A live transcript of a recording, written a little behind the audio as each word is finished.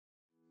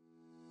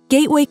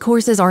Gateway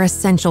courses are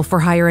essential for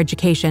higher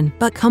education,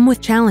 but come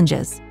with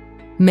challenges.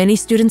 Many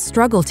students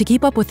struggle to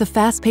keep up with the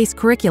fast-paced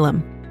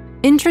curriculum.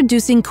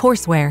 Introducing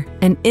Courseware,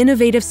 an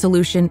innovative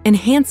solution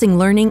enhancing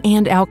learning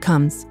and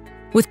outcomes.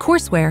 With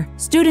Courseware,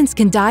 students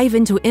can dive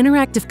into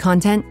interactive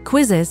content,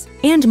 quizzes,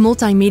 and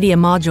multimedia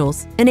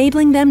modules,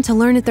 enabling them to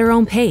learn at their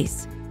own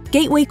pace.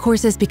 Gateway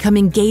courses become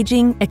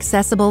engaging,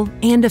 accessible,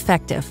 and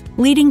effective,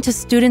 leading to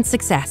student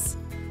success.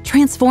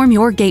 Transform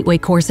your Gateway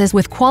courses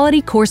with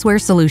quality courseware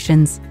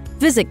solutions.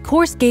 Visit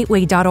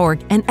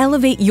CourseGateway.org and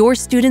elevate your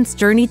students'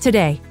 journey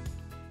today.